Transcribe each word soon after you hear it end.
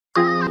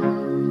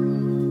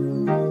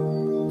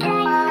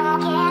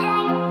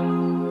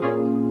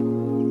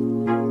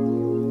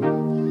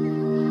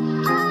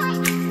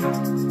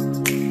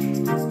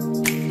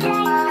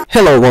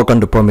Hello, welcome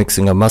to Pro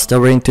Mixing and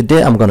Mastering.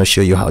 Today I'm going to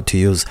show you how to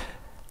use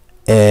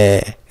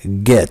a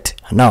get.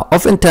 Now,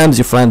 oftentimes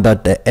you find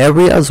that the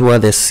areas where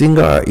the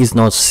singer is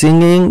not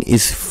singing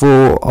is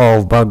full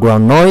of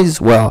background noise.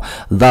 Well,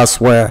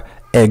 that's where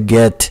a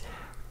get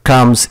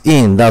comes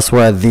in. That's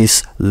where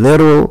this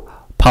little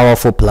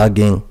powerful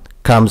plugin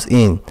comes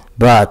in.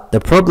 But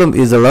the problem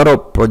is a lot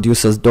of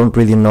producers don't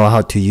really know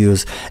how to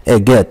use a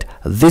get.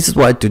 This is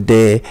why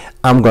today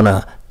I'm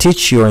gonna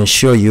teach you and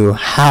show you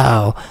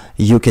how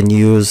you can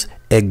use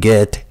a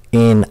get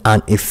in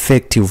an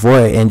effective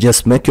way and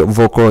just make your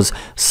vocals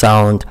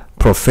sound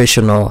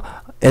professional,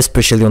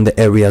 especially on the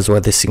areas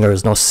where the singer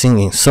is not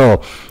singing.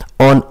 So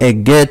on a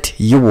get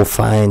you will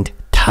find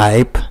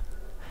type,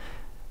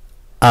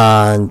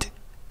 and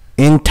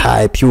in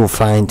type you will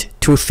find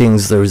two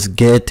things. There is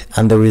get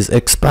and there is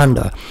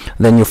expander.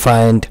 Then you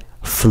find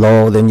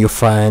flow, then you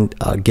find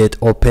get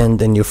open,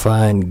 then you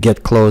find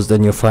get close,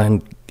 then you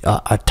find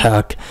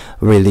attack,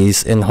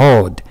 release, and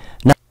hold.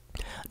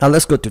 Now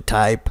let's go to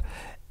type.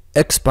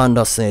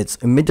 Expander sets,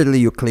 immediately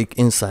you click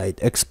inside.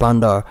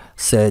 Expander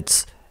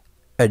sets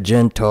a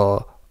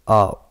gentle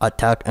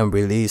attack and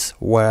release,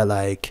 where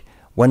like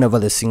whenever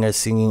the singer is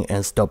singing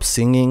and stops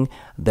singing,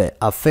 the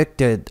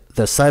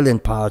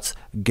silent parts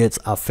gets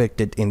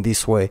affected in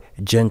this way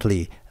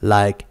gently,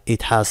 like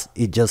it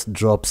just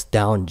drops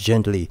down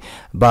gently.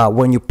 But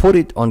when you put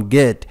it on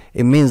get,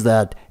 it means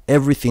that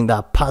everything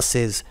that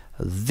passes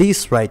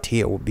this right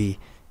here will be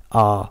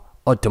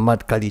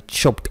automatically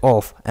chopped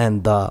off,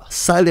 and the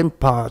silent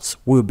parts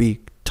will be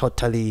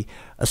totally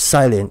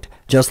silent,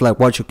 just like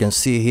what you can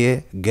see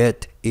here.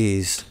 Get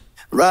is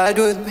ride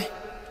with me,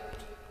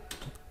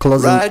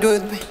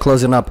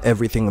 closing up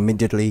everything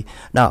immediately.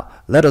 Now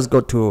let us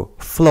go to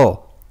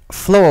flow.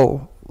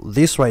 Flow,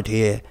 this right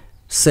here,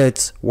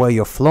 sets where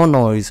your flow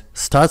noise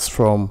starts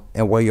from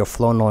and where your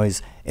flow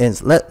noise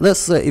ends. Let's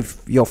say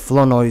if your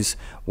flow noise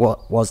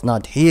was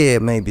not here,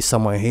 maybe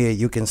somewhere here,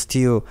 you can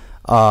still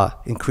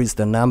increase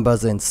the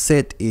numbers and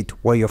set it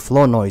where your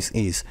flow noise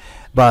is.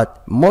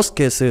 But most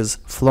cases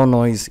flow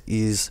noise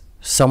is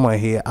somewhere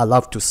here. I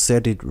love to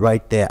set it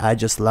right there. I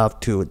just love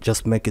to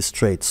just make it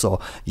straight,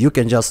 so you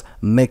can just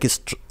make it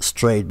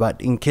straight.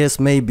 But in case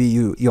maybe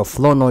your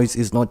flow noise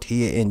is not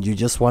here and you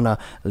just want to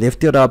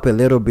lift it up a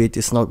little bit,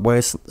 it's not where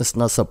it's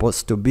not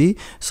supposed to be,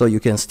 so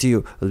you can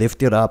still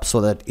lift it up so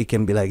that it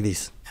can be like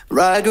this.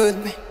 Ride with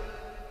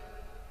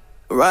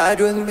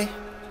me,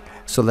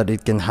 so that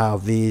it can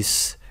have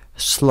this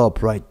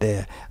slope right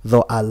there.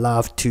 Though I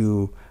love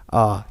to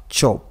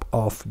chop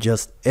off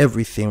just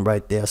everything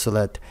right there so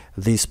that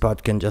this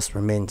part can just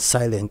remain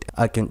silent.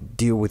 I can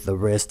deal with the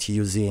rest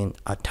using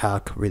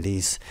attack,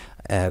 release,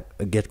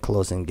 get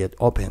close, and get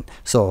open.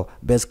 So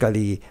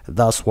basically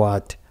that's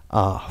what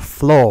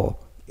flow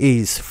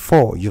is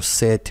for. You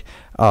set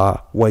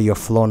where your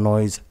flow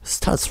noise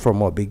starts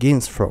from or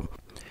begins from.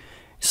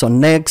 So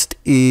next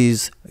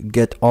is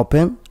get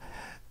open.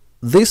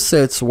 This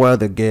sets where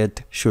the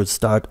get should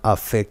start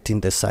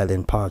affecting the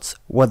silent parts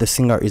where the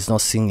singer is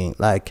not singing.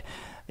 Like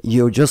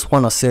you just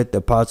want to set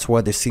the parts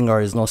where the singer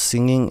is not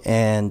singing,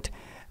 and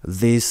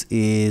this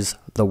is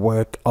the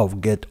work of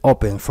get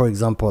open. For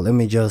example, let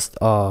me just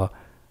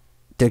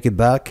take it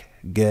back.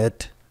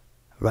 Get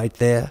right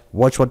there.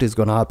 Watch what is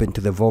going to happen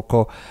to the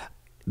vocal.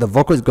 The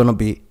vocal is going to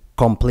be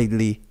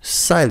completely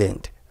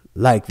silent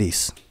like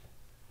this.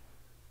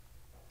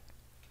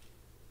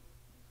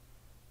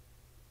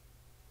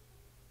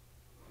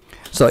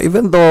 So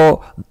even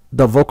though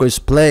the vocal is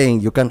playing,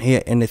 you can't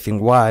hear anything.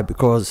 Why?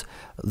 Because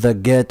the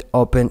get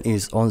open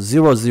is on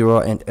 0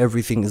 and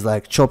everything is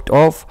like chopped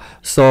off.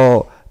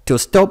 So to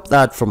stop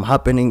that from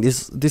happening,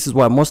 this is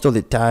why most of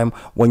the time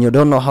when you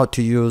don't know how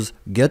to use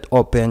get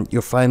open, you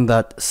find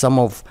that some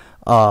of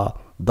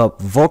the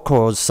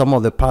vocals, some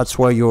of the parts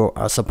where you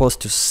are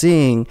supposed to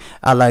sing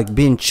are like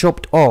being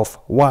chopped off.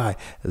 Why?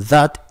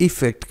 That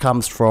effect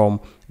comes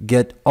from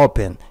get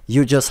open.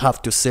 You just have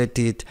to set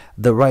it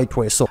the right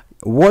way. So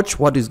watch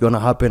what is going to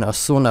happen as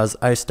soon as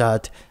I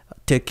start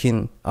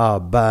taking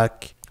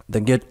back the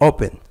get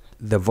open.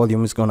 The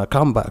volume is going to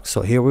come back.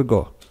 So here we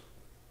go.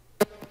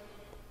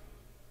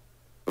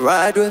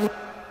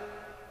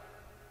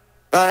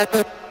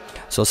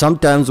 So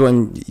sometimes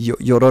when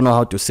you don't know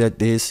how to set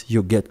this,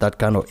 you get that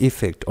kind of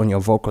effect on your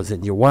vocals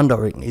and you're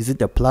wondering, is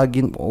it a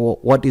plugin or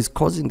what is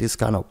causing this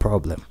kind of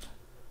problem?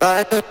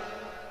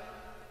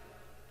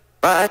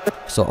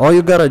 So all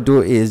you gotta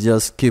do is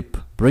just keep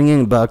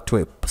bringing back to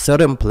a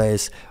certain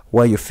place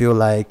where you feel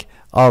like,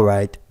 all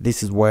right,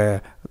 this is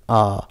where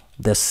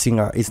the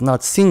singer is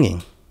not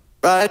singing.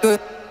 Ride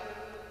with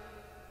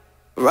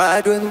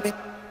me,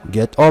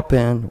 get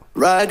open.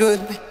 Ride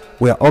with me,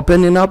 we are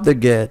opening up the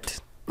get.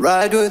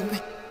 Ride with me,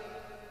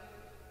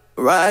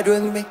 ride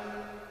with me,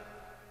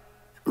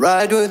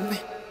 ride with me,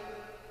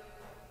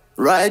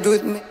 ride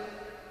with me,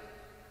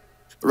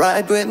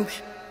 ride with me,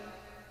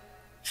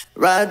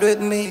 ride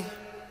with me,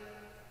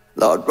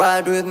 Lord,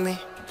 ride with me.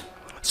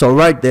 So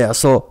right there,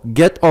 so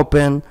get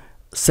open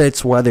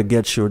sets where the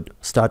get should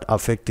start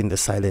affecting the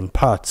silent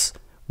parts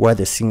where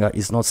the singer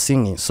is not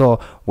singing. So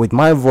with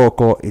my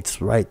vocal,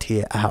 it's right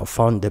here. I have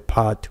found the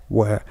part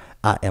where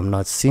I am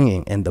not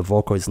singing, and the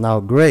vocal is now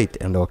great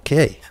and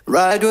okay.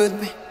 Ride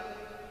with me.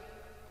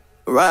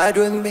 Ride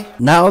with me.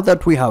 Now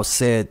that we have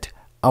said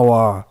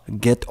our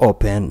get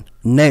open,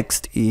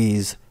 next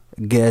is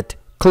get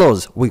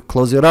close. We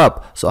close it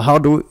up. So how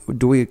do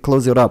we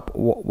close it up?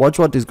 Watch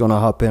what is gonna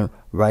happen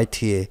right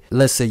here.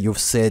 Let's say you've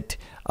said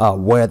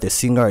where the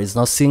singer is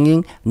not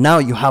singing. Now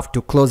you have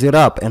to close it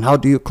up. And how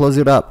do you close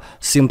it up?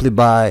 Simply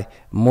by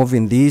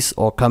moving this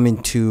or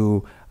coming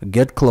to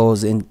get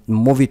close and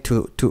move it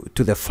to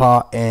the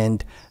far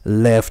end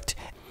left.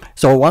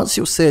 So once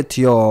you set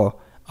your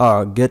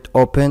get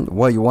open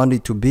where you want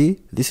it to be,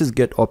 this is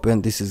get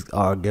open, this is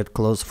get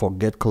close for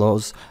get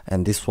close,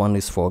 and this one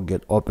is for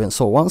get open.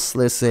 So once,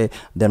 let's say,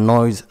 the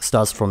noise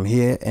starts from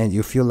here and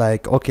you feel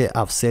like, okay,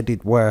 I've set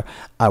it where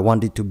I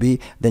want it to be,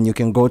 then you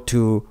can go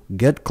to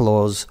get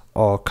close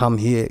or come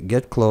here,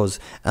 get close,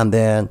 and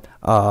then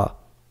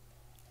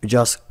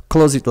just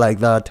close it like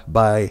that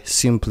by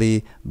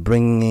simply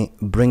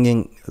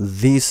bringing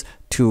this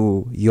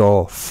to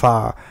your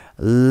far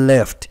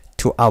left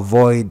to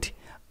avoid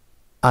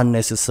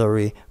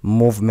unnecessary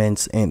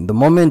movements. And the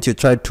moment you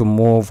try to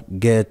move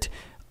get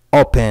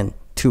open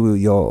to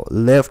your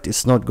left,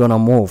 it's not gonna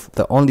move.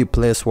 The only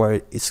place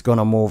where it's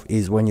gonna move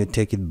is when you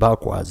take it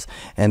backwards.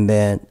 And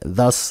then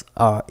that's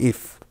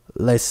if,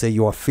 let's say,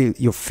 you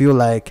feel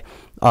like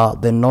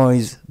the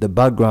noise, the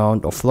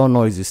background or floor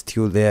noise is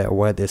still there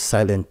where the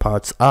silent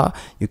parts are,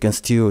 you can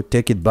still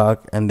take it back,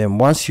 and then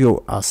once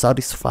you are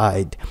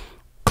satisfied,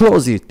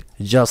 close it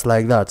just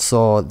like that.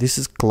 So this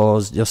is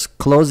closed. Just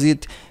close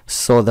it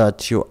so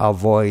that you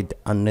avoid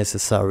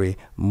unnecessary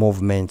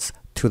movements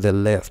to the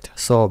left.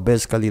 So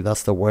basically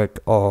that's the work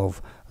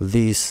of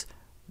this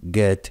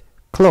get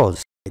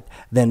close.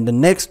 Then the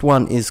next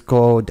one is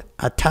called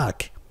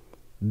attack.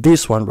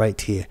 This one right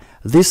here,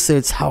 this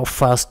says how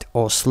fast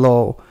or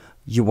slow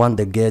you want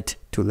the get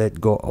to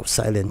let go of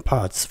silent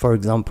parts. For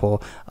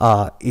example,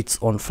 it's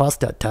on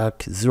fast attack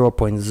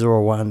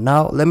 0.01.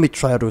 Now let me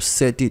try to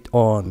set it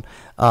on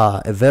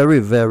a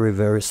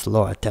very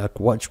slow attack.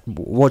 Watch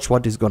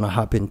what is gonna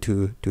happen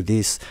to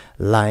this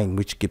line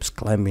which keeps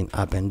climbing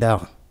up and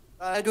down.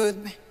 Ride with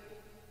me.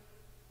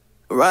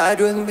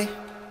 Ride with me.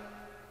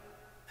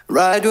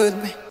 Ride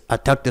with me.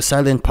 Attack the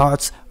silent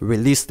parts,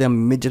 release them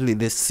immediately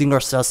the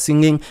singer starts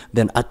singing,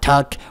 then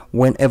attack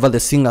whenever the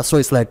singer, so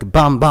it's like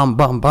bam bam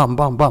bam bam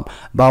bam bam.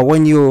 But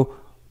when you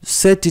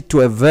set it to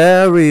a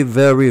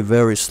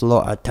very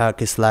slow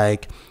attack, it's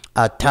like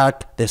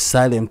attack the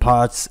silent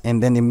parts,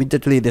 and then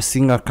immediately the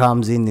singer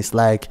comes in. It's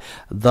like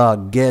the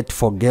get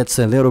forgets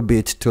a little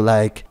bit to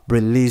like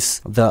release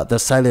the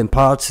silent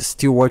parts,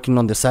 still working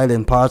on the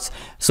silent parts.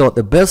 So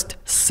the best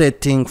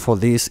setting for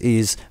this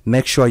is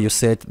make sure you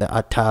set the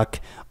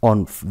attack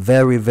on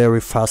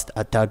very fast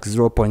attack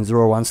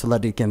 0.01 so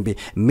that it can be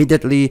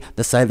immediately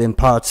the silent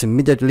parts,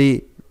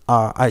 immediately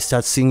I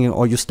start singing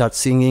or you start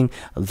singing,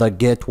 the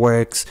get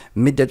works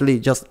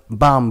immediately. Just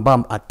bam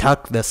bam,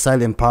 attack the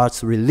silent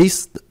parts,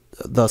 release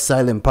the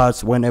silent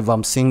parts whenever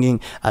I'm singing,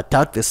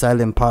 attack the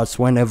silent parts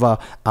whenever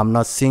I'm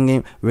not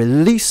singing,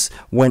 release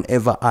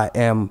whenever I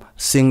am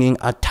singing,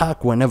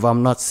 attack whenever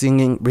I'm not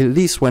singing,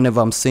 release whenever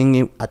I'm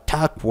singing,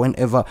 attack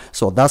whenever.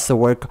 So that's the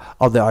work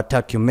of the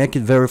attack. You make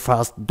it very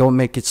fast, don't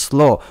make it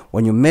slow.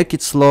 When you make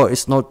it slow,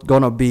 it's not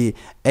gonna be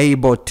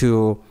able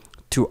to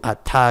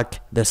attack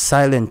the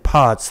silent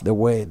parts the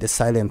way the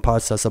silent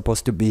parts are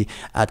supposed to be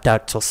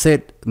attacked. So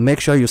make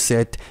sure you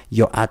set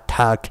your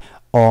attack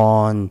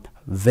on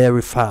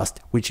very fast,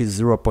 which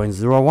is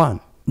 0.01.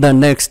 The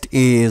next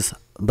is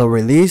the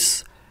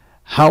release,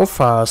 how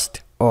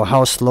fast or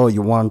how slow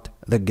you want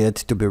the get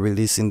to be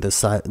releasing the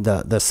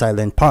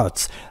silent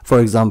parts. For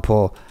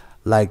example,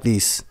 like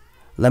this,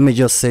 let me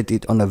just set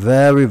it on a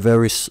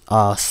very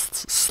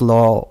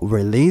slow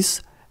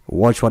release.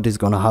 Watch what is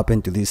gonna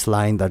happen to this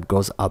line that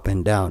goes up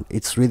and down.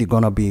 It's really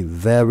gonna be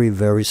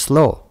very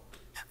slow.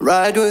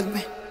 Ride with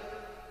me.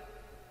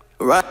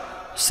 Ride.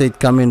 See it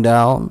coming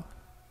down.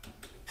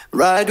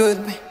 Ride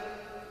with me.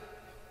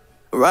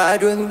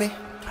 Ride with me.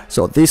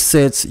 So this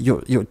sets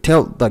you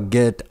tell the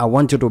get, I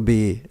want you to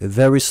be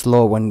very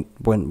slow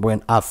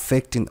when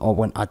affecting or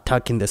when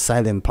attacking the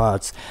silent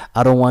parts.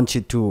 I don't want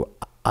you to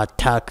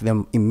attack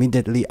them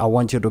immediately. I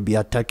want you to be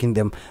attacking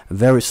them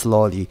very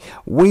slowly,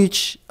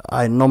 which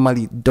I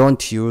normally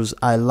don't use.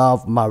 I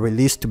love my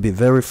release to be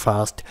very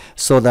fast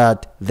so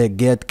that the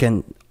get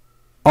can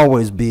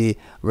always be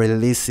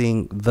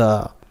releasing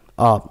the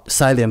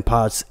silent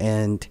parts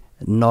and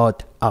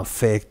not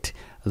affect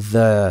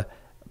the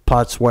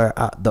parts where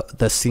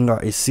the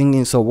singer is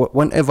singing. So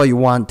whenever you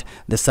want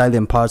the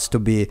silent parts to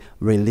be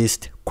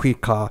released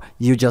quicker,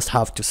 you just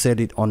have to set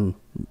it on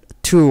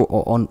 2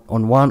 or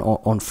on 1 or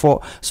on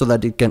 4 so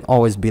that it can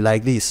always be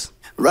like this.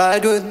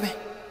 Ride with me.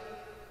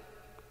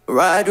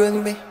 Ride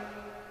with me.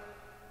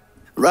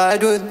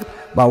 Ride with me.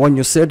 But when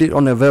you set it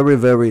on a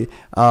very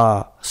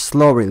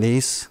slow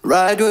release,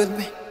 ride with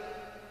me.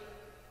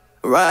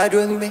 Ride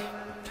with me.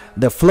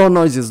 The floor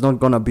noise is not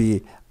gonna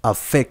be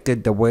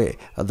affected the way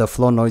the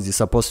floor noise is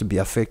supposed to be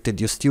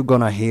affected. You're still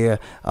gonna hear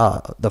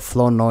the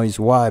floor noise.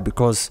 Why?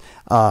 Because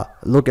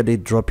look at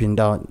it dropping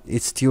down.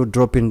 It's still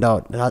dropping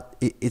down.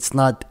 It's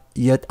not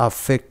yet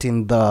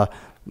affecting the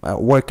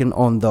working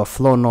on the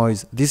floor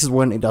noise. This is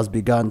when it has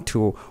begun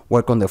to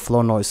work on the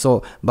floor noise.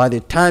 So by the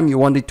time you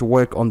want it to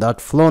work on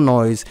that floor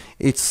noise,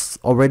 it's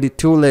already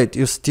too late.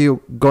 You're still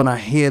gonna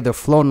hear the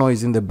floor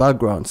noise in the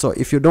background. So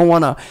if you don't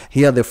want to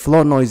hear the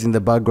floor noise in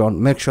the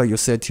background, make sure you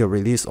set your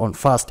release on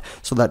fast,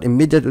 so that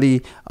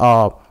immediately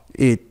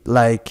it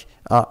like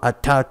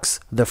attacks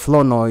the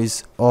floor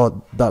noise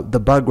or the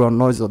background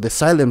noise or the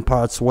silent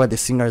parts where the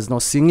singer is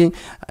not singing.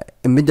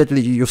 Immediately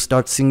you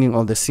start singing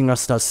or the singer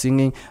starts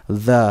singing,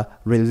 the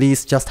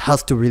release just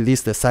has to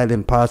release the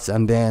silent parts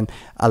and then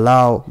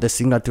allow the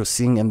singer to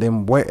sing. And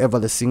then whenever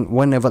the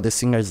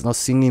singer is not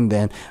singing,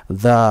 then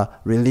the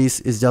release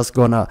is just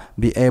gonna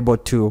be able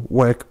to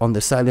work on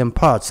the silent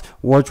parts.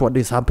 Watch what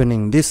is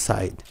happening this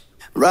side.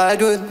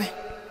 Ride with me.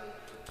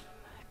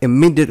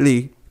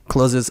 Immediately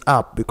closes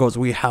up because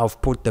we have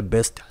put the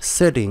best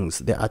settings.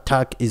 The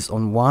attack is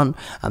on 1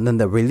 and then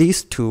the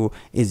release 2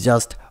 is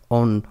just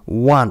on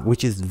 1,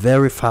 which is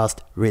very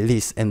fast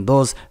release, and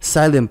those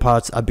silent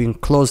parts are being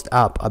closed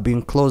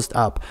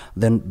up,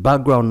 then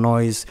background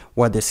noise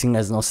where the singer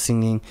is not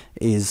singing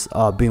is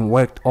being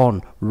worked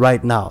on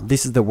right now.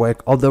 This is the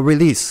work of the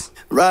release.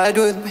 Ride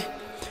with me.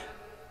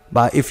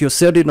 But if you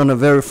set it on a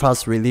very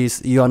fast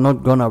release, you are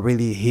not gonna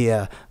really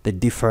hear the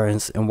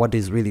difference and what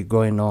is really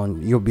going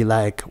on. You'll be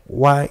like,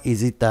 why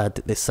is it that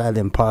the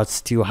silent parts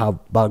still have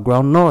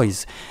background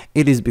noise?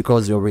 It is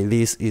because your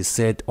release is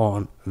set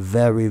on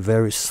very,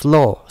 very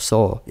slow.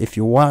 So if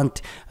you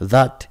want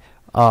that,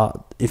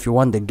 if you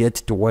want the gate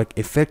to work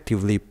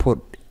effectively,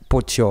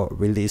 put your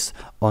release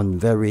on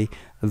very,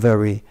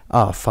 very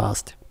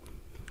fast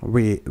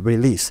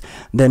release.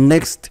 The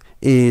next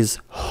is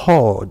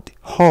hold.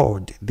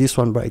 This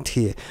one right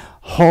here.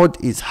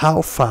 Hold is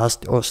how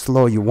fast or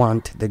slow you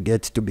want the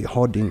gate to be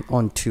holding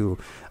onto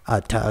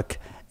attack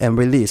and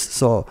release.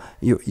 So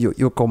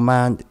you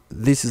command,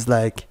 this is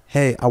like,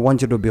 hey, I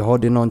want you to be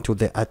holding on to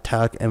the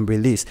attack and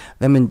release.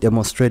 Let me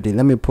demonstrate it.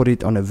 Let me put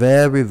it on a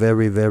very,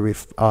 very, very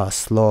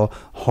slow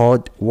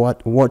hold.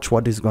 Watch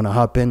what is gonna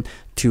happen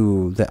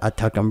to the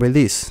attack and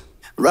release.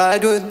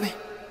 Ride with me.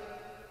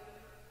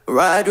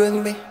 Ride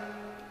with me.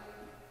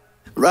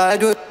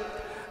 Ride with me.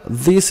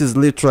 This is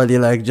literally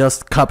like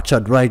just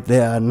captured right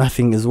there,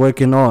 nothing is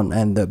working on,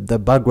 and the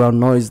background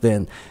noise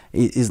then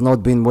is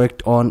not being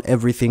worked on.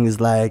 Everything is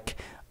like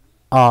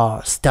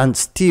stand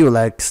still,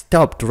 like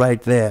stopped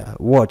right there.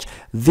 Watch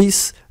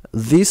this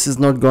is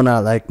not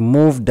gonna like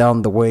move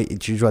down the way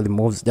it usually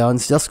moves down.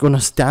 It's just gonna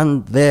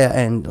stand there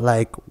and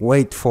like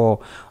wait for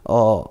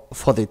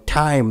the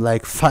time,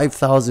 like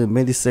 5,000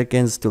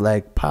 milliseconds to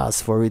like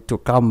pass for it to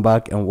come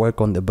back and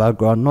work on the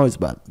background noise.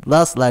 But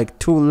that's like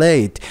too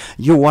late.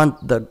 You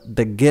want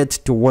the gate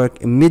to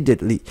work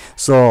immediately.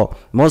 So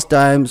most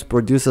times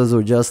producers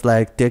will just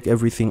like take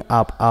everything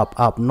up,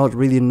 not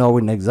really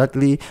knowing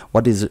exactly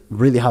what is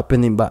really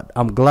happening. But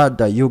I'm glad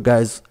that you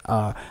guys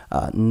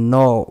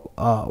know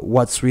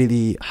what's really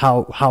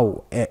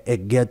how a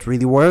gate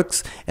really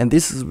works, and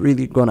this is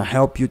really gonna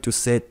help you to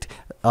set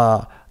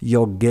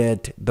your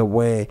gate the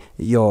way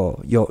your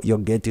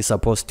gate is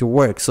supposed to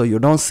work. So you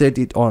don't set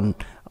it on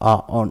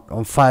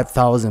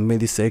 5,000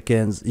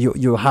 milliseconds.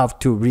 You have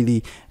to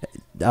really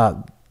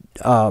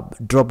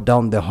drop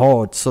down the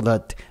hold so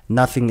that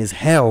nothing is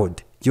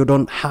held. You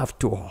don't have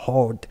to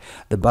hold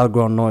the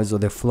background noise or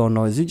the floor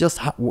noise. You just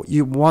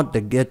you want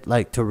the gate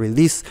like to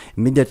release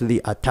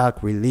immediately.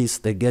 Attack, release.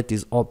 The gate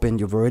is open.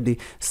 You've already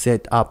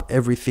set up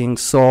everything.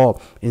 So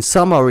in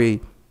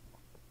summary,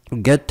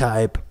 gate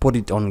type, put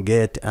it on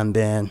gate, and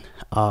then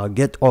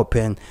gate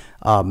open.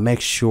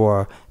 Make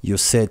sure you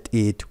set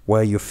it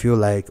where you feel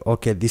like,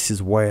 okay, this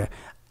is where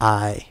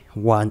I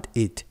want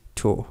it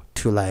to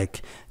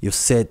like. You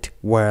set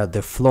where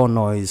the floor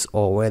noise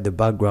or where the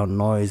background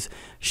noise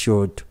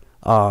should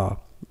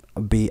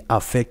be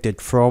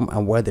affected from,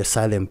 and where the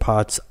silent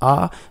parts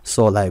are.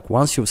 So like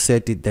once you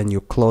set it, then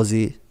you close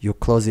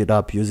it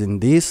up using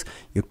this.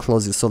 You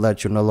close it so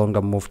that you no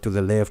longer move to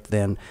the left.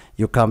 Then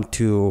you come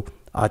to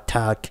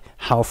attack,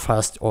 how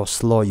fast or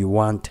slow you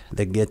want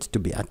the gate to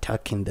be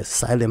attacking the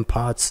silent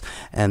parts.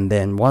 And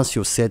then once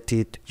you set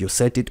it on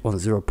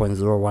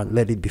 0.01,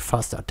 let it be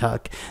fast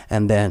attack.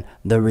 And then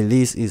the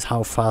release is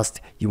how fast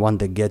you want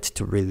the gate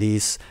to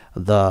release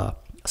the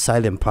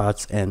silent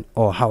parts, and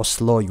or how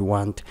slow you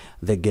want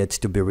the gate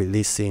to be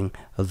releasing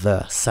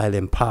the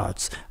silent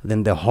parts.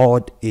 Then the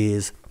hold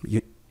is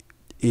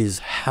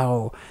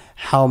how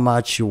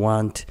much you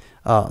want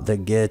the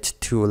gate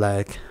to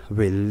like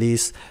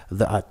release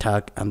the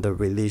attack and the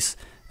release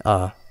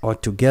all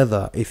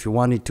together. If you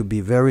want it to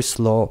be very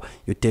slow,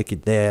 you take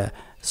it there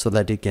so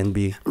that it can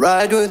be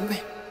ride with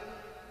me.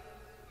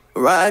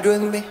 Ride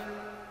with me.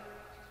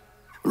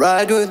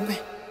 Ride with me.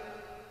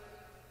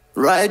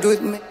 Ride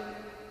with me.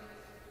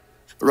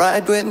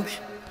 Ride with me.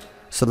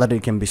 So that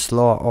it can be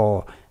slow,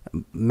 or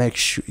make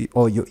sure,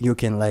 or you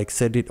can like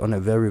set it on a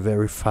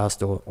very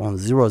fast, or on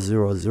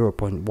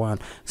 0.1,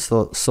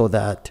 so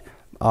that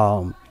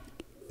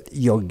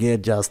your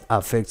gate just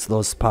affects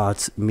those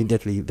parts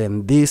immediately.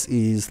 Then this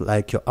is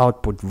like your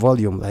output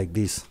volume, like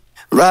this.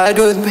 Ride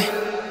with me,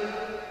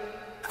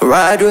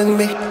 ride with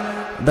me.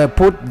 They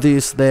put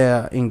this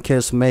there in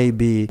case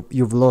maybe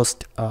you've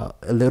lost a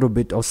little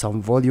bit of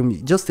some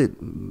volume, just a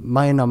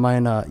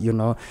minor, you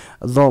know.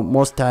 Though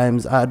most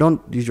times I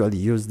don't usually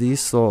use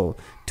this, so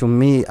to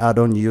me I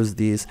don't use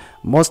this.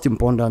 Most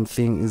important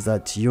thing is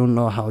that you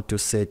know how to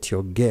set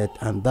your gate,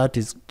 and that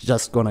is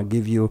just gonna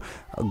give you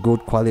good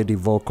quality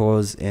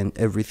vocals, and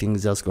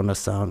everything's just gonna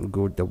sound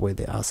good the way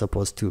they are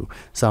supposed to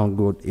sound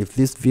good. If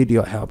this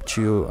video helped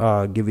you,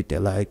 give it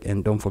a like,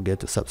 and don't forget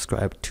to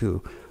subscribe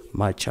to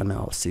my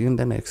channel. See you in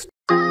the next